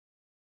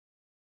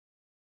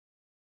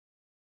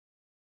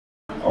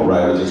All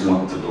right, I just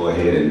wanted to go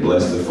ahead and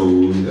bless the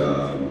food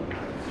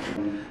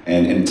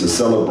and to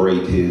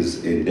celebrate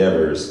his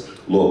endeavors.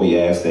 Lord, we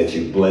ask that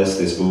you bless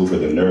this food for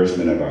the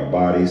nourishment of our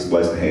bodies.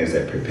 Bless the hands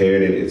that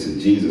prepared it. It's in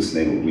Jesus'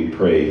 name we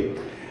pray.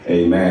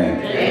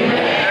 Amen.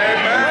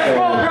 Amen.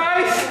 Come on,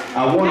 Brice.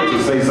 I wanted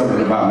to say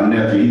something about my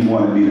nephew. He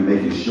wanted me to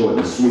make it short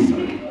and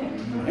sweet.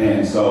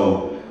 And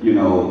so, you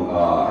know,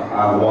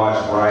 I've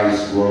watched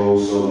Brice grow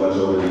so much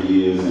over the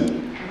years,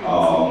 and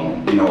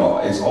you know,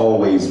 it's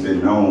always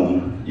been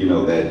known, you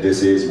know, that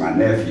this is my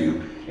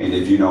nephew. And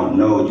if you don't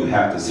know, you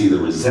have to see the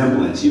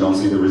resemblance. You don't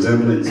see the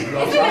resemblance? Turn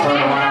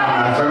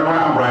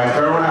around, Brice.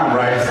 Turn around,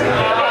 Brice.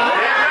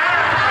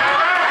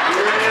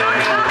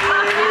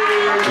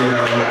 You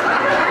know,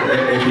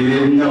 if you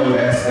didn't know,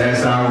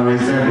 that's our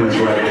resemblance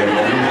right there.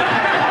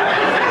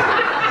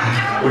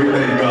 We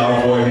thank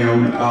God for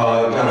him.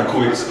 Got a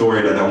quick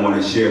story that I want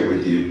to share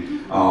with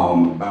you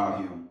about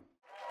him.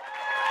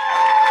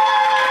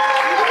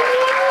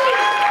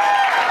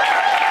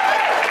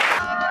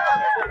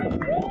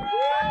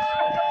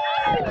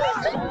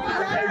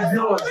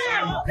 Yours.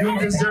 You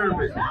deserve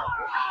it.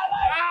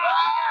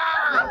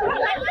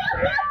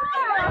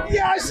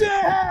 Yeah, I should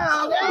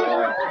have.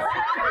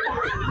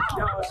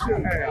 Y'all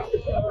should have.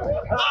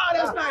 Oh,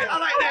 that's nice. I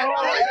like that.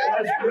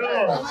 That's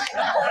yours.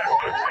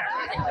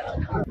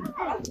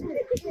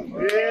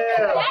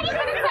 Yeah.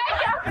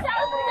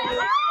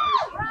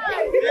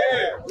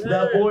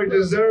 That boy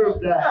deserved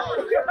that.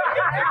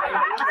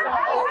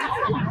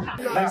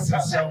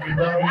 Listen, son, we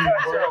love you. You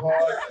work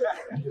hard.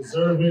 You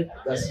deserve it.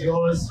 That's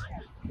yours.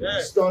 We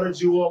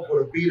started you off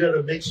with a beater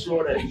to make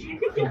sure that you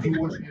can do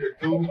what you need to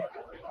do.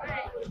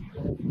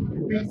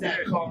 Beat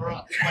that car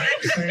up, but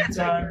at the same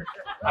time,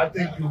 I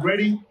think you're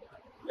ready.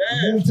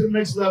 Move to the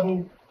next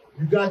level.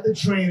 You got the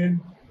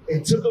training.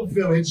 It took a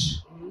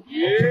village.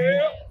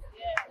 Yeah.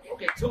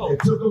 Okay, talk. It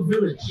took a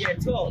village. Yeah,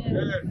 talk.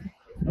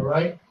 All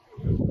right?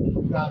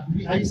 Now,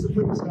 I used to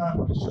put this guy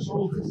on his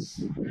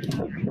shoulders.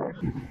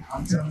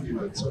 I'm telling you,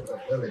 it took a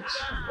village,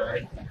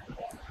 right?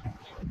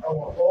 I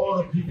want all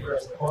the people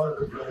that's part of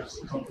the village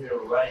to come here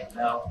right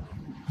now.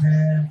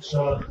 Pam,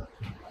 Chuck,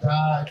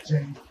 Dad,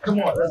 James. Come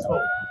on, let's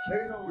go.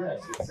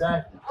 Yes,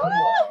 exactly. Come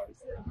on.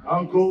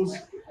 Uncles,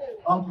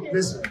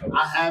 listen,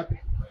 I have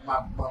my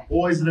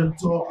boys and them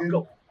talking.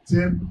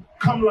 Tim,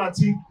 come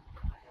Latif.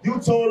 You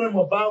told them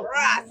about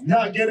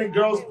not getting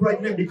girls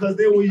pregnant because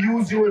they will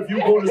use you if you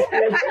go to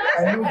school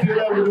and you do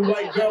that with a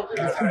white girl. I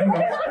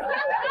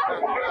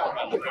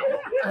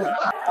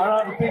don't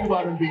have to think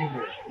about him being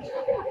there.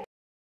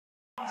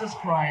 I'm just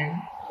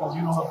crying because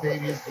you know her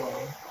baby is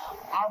growing.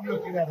 I'm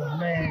looking at a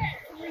man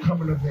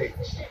coming of age.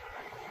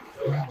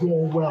 And he's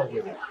doing well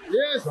with it.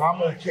 Yes. So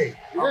I'm okay.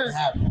 I'm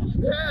happy.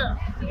 Yeah.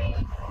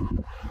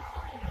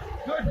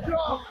 Good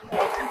job. I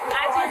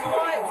just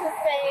want to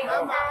say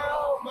how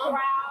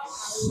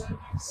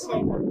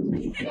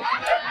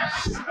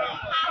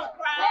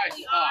proud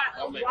we are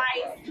of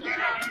Brice.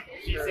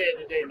 She said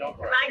today, no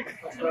problem. Like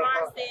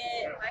Jamar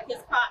said, like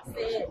his pop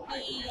said,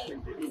 he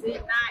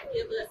did not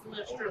give us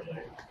much trouble.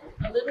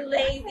 A little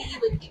lazy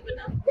with keeping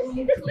the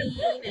room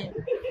clean and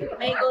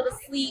may go to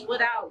sleep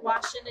without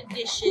washing the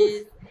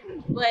dishes.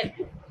 But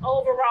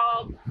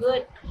overall,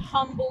 good,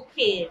 humble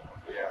kid.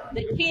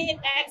 The kid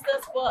asked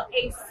us for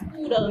a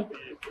scooter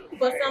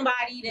for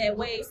somebody that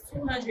weighs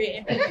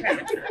 250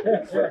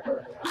 pounds.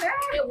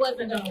 It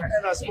wasn't enough.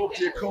 And I spoke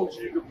to your coach,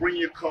 you could bring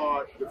your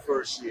card the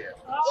first year.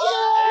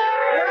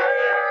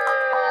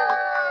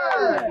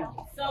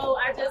 So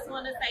I just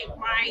want to say,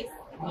 Brice,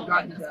 you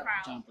make us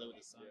proud.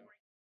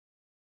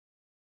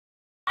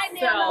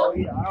 So,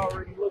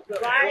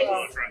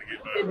 Brice,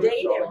 the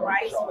day that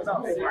Brice was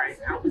born,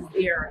 I was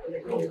there in the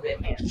room with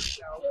him.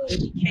 When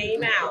he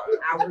came out,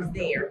 I was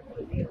there.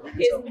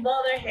 His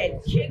mother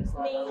had kicked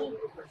me,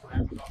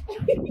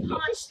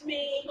 punched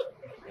me.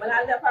 When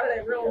I left out of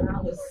that room, I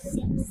was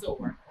super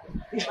sore.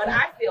 But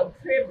I feel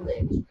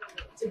privileged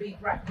to be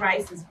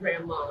Brice's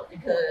grandma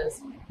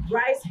because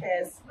Brice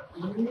has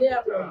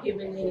never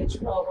given any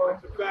trouble.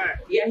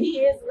 Yeah, he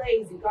is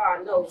lazy.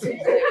 God knows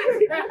he's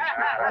lazy.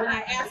 When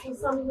I ask him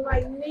something, he's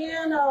like,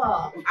 Nana.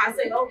 I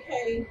say,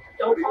 okay,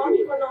 don't call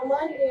me for no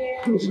money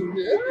then.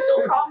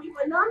 Don't call me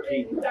for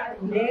nothing. You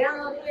got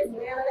Nana this,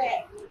 Nana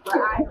that. But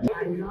I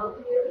love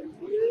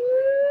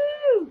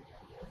you.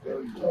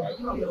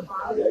 Your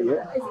father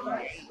is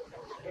right.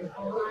 And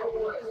all I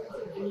want you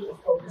to do is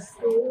go to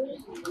school,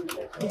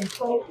 be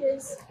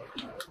focused,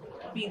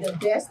 be the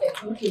best that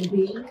you can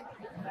be,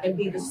 and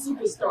be the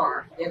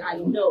superstar that I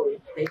know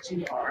that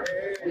you are.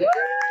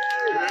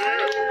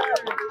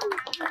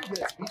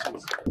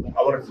 I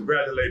want to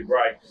congratulate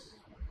Brice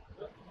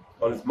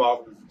on his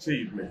marvelous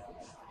achievement.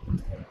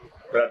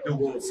 But I do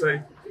want to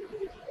say,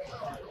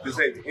 this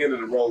ain't the end of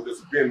the road, this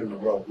is the end of the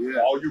road.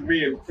 Yeah. All you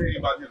men who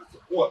came out here to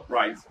support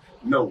Brice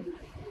know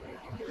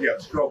he got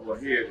a struggle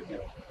ahead of him.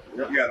 He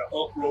got an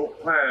upward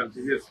climb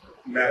to his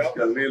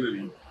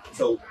masculinity.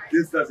 So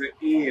this doesn't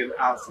end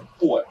our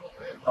support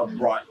of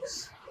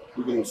Brice.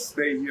 We're going to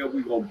stay here,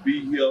 we're going to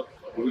be here,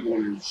 and we're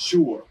going to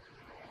ensure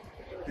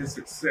his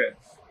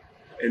success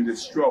in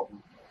this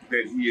struggle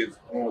that he is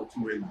going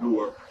to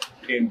endure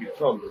and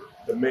become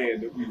the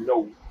man that we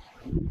know.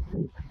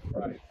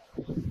 Right.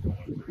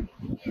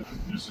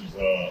 This is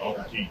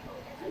Uncle Keith.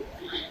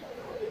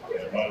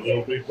 And my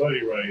little big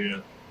buddy right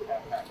here.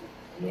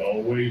 We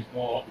always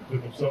want to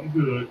cook him something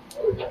good.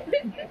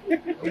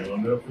 And I'll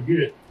never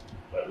forget.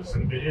 It's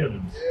in the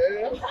Evans.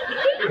 Yeah.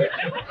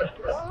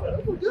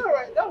 That's good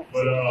right now.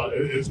 But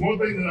it's one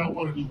thing that I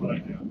want to do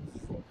right now.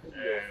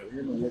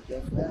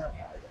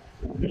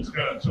 It's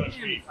kind of touched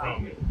me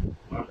from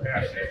my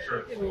passion at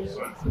church on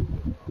Sunday.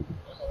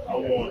 I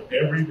want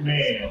every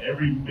man,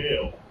 every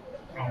male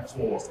come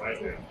forward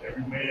right now.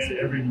 Every man,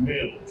 every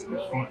male in the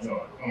front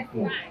yard, come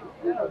forward.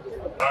 All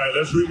right,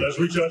 let's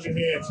reach out your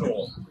hand to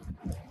him.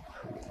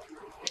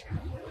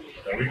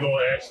 And we're going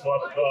to ask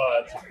Father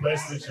God to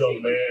bless this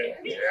young man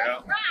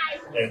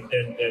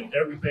and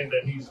everything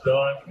that he's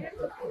done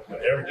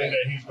and everything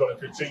that he's going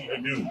to continue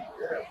to do.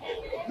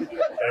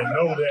 And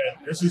know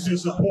that this is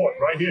his support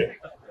right here.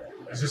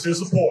 This is his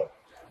support.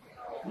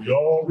 We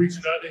all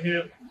reaching out to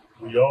him.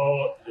 We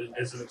all,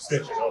 it's an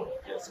extension of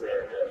it.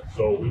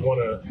 So we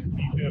want to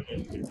keep him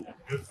in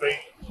good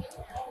faith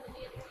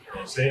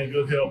and stay in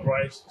good health,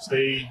 Brice.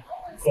 Stay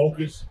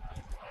focused.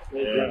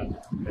 And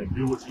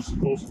do what you're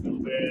supposed to do,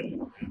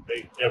 man, and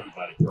make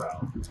everybody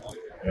proud.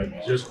 And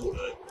just, I'm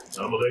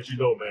gonna let you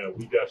know, man,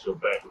 we got your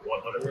back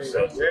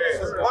 100%.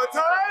 Yeah. One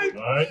time.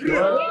 All right.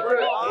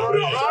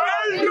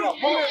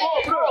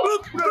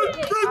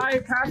 I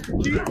ain't Pastor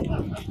Keith.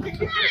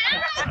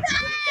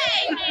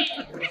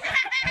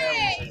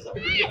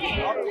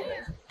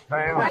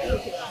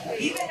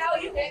 Even though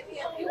you gave me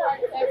a few hard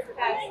steps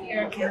past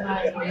year in my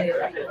career,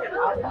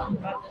 I'll talk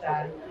about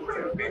that.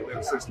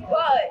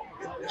 But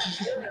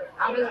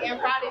I'm really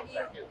proud of you.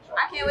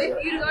 I can't wait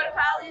for you to go to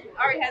college.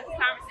 Already had this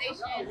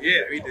conversation.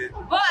 Yeah, we did.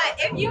 But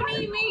if you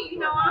need me, you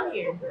know I'm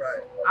here.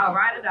 Right. I'll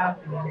ride it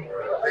out for you.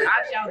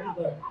 I'll shout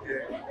the book.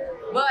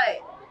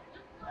 But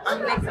I'm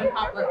gonna make some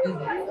pop-up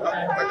visits. I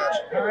got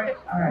you. All right.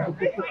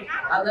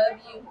 I love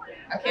you.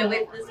 I can't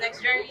wait for this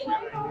next journey,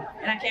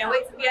 and I can't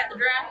wait to be at the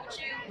drive with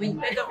you when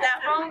you pick up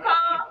that phone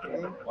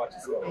call Watch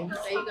yourself. and you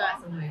say you got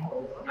somewhere.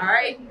 All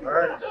right. All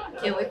right.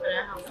 Can't wait for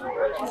that house. All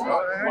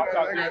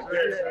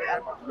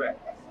right.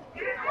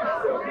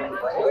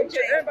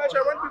 Everybody try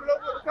to run people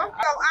over the car.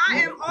 So I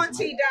am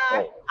Auntie Di.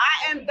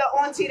 I am the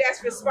auntie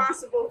that's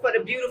responsible for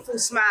the beautiful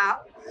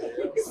smile.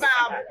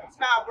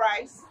 Smile,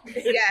 Brice.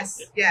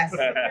 Yes.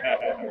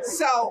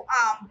 So,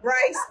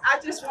 Brice, I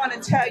just want to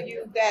tell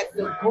you that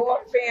the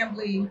Gore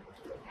family,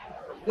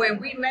 when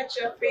we met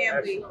your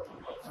family,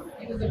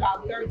 you was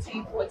about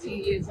 13,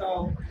 14 years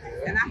old.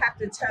 And I have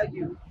to tell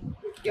you,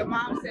 your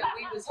mom said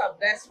we was her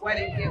best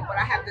wedding gift, but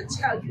I have to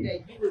tell you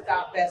that you was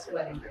our best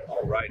wedding gift.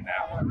 Right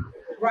now.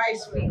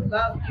 Brice, we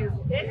love you.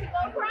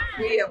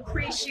 We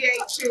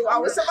appreciate you.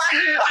 Oh, was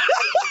somebody?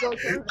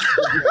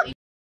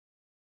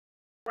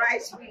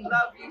 Brice, we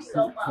love you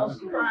so much.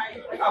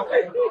 Crying.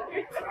 Okay.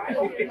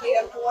 We're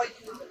here for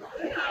you.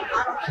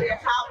 I don't care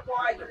how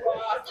far you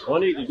are.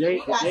 Only the day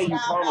you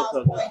promised us.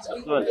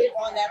 We live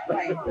on that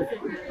plane.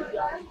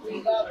 We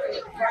love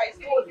you. Brice,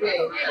 do it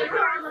big.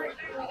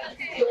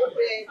 Do it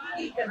big,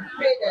 even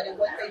bigger than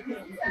what they do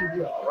to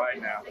you. Right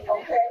now.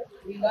 Okay?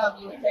 We love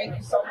you. Thank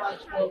you so much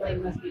for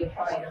letting us be a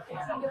part of your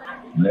family.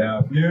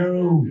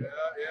 Nephew.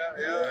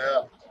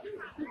 Yeah.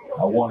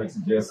 I wanted to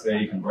just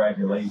say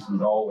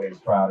congratulations, always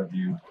proud of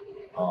you.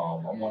 I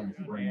wanted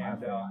to bring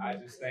out I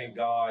just thank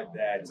God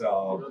that the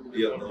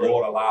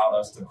Lord allowed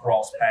us to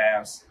cross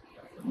paths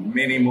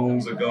many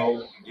moons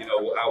ago. You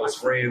know, I was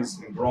friends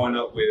and growing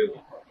up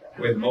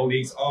with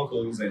Monique's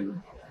uncles,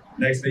 and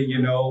next thing you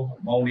know,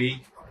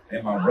 Monique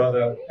and my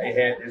brother, they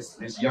had this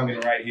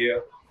youngin' right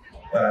here.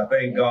 But I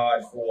thank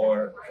God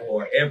for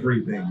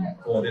everything,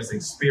 for this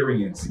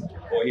experience.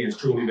 For he has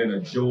truly been a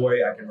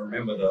joy. I can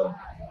remember the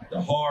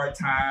hard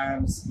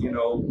times, you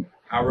know.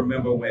 I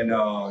remember when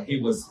he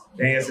was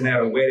dancing at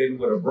a wedding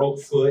with a broke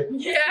foot.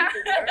 Yeah.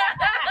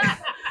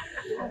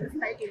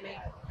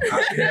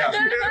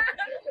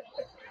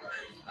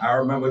 I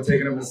remember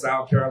taking him to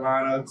South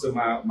Carolina to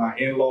my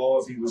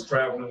in-laws. He was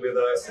traveling with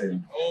us,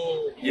 and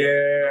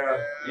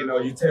you know,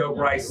 you tell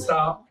Brice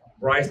stop.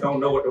 Brice don't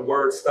know what the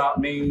word stop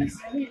means.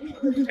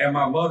 And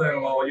my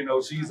mother-in-law, you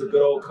know, she's a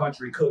good old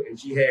country cook, and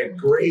she had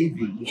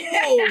gravy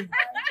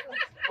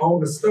on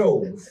the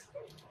stove.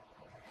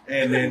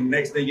 And then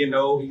next thing you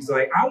know, he's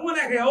like, I want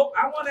to help.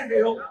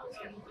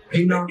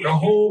 He knocked a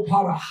whole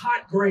pot of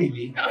hot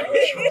gravy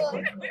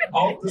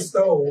off the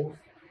stove,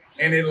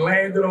 and it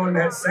landed on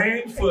that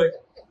same foot,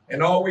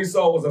 and all we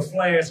saw was a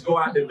flash go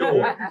out the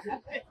door.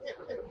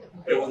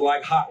 It was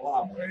like hot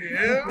lava.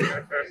 Yeah.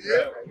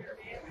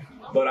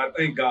 But I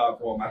thank God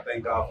for him. I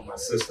thank God for my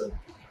sister,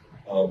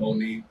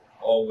 Monique,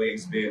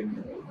 always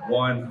been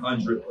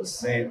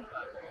 100%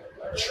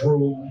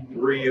 true,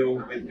 real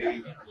with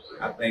me.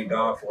 I thank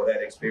God for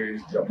that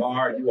experience.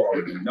 Jamar, you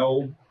already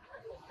know.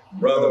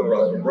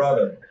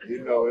 Brother.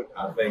 You know it.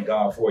 I thank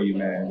God for you,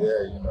 man.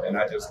 Yeah, you know. And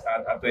I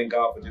thank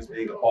God for just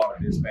being a part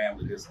of this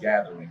family, this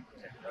gathering.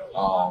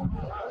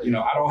 You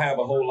know, I don't have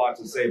a whole lot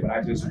to say, but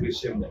I just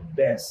wish him the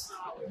best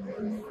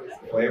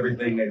for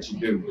everything that you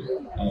do.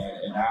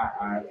 And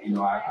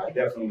I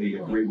definitely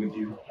agree with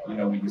you. You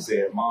know, when you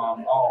said,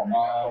 Mom,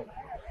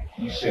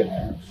 you shouldn't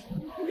have.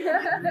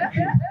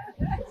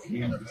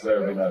 He's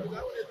deserving of it.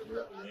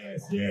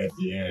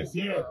 Yes.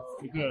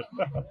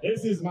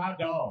 This is my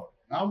dog.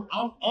 I'm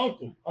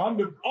uncle. I'm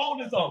the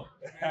oldest uncle.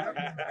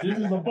 This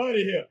is my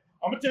buddy here.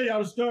 I'm gonna tell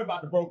y'all the story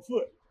about the broke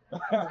foot.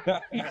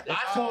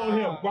 I told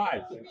him,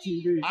 Brice,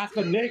 I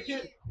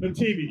connected the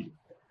TV.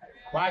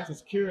 Brice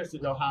is curious to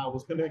know how I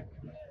was connected.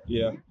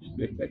 Yeah.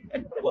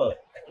 What?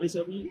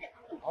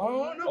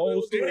 Oh, no.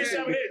 Old school,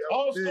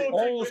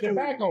 the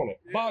back on it.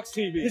 Box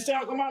TV. He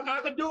said, come on,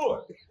 I could do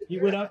it. He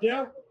went up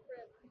there,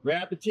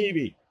 grabbed the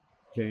TV.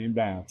 Came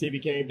down.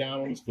 TV came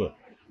down on his foot.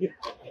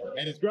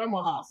 At his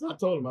grandma's house, I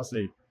told him, I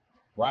said,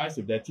 Brice,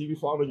 if that TV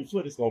fall on your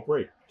foot, it's gonna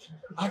break.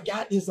 I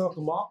got this,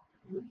 Uncle Mark.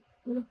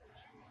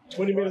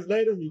 20 minutes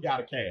later, he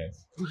got a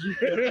cast.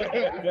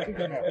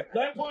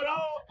 That point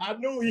on, I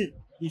knew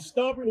he's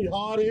stubborn, he's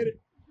hard-headed,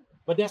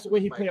 but that's the way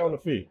he play on the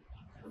field.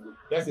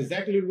 That's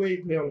exactly the way he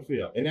play on the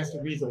field, and that's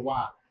the reason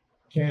why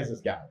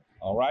Kansas got it.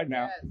 All right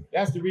now.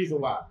 That's the reason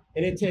why.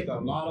 And it takes a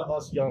lot of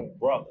us young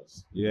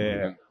brothers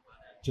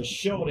to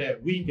show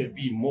that we can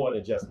be more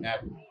than just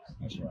athletes.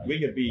 That's right. We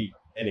can be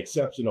an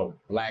exceptional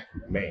black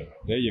man.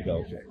 There you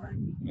go.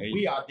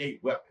 We are their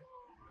weapon.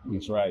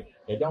 That's right.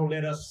 And don't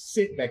let us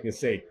sit back and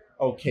say,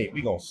 okay,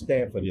 we're going to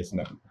stand for this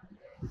now.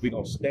 We're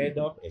going to stand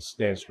up and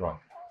stand strong.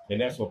 And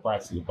that's what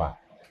Brice is about.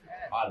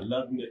 I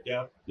love him to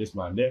death. This is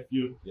my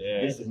nephew.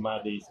 Yeah. This is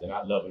my niece, and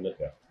I love him to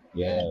death.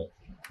 Yeah.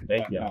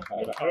 Thank you.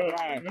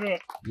 Congratulations,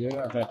 Brice. We're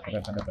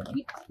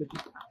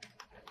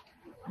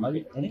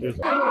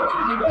proud of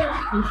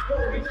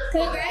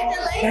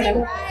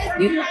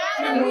you.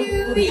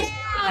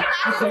 Yeah,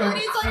 class of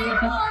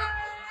 2024.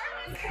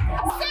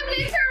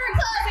 Signature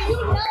cousin, you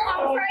know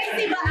I'm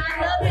crazy, but I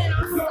love it.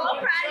 I'm so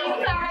proud of you.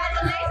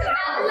 Congratulations.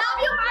 I love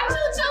you, my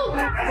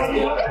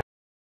choo-choo.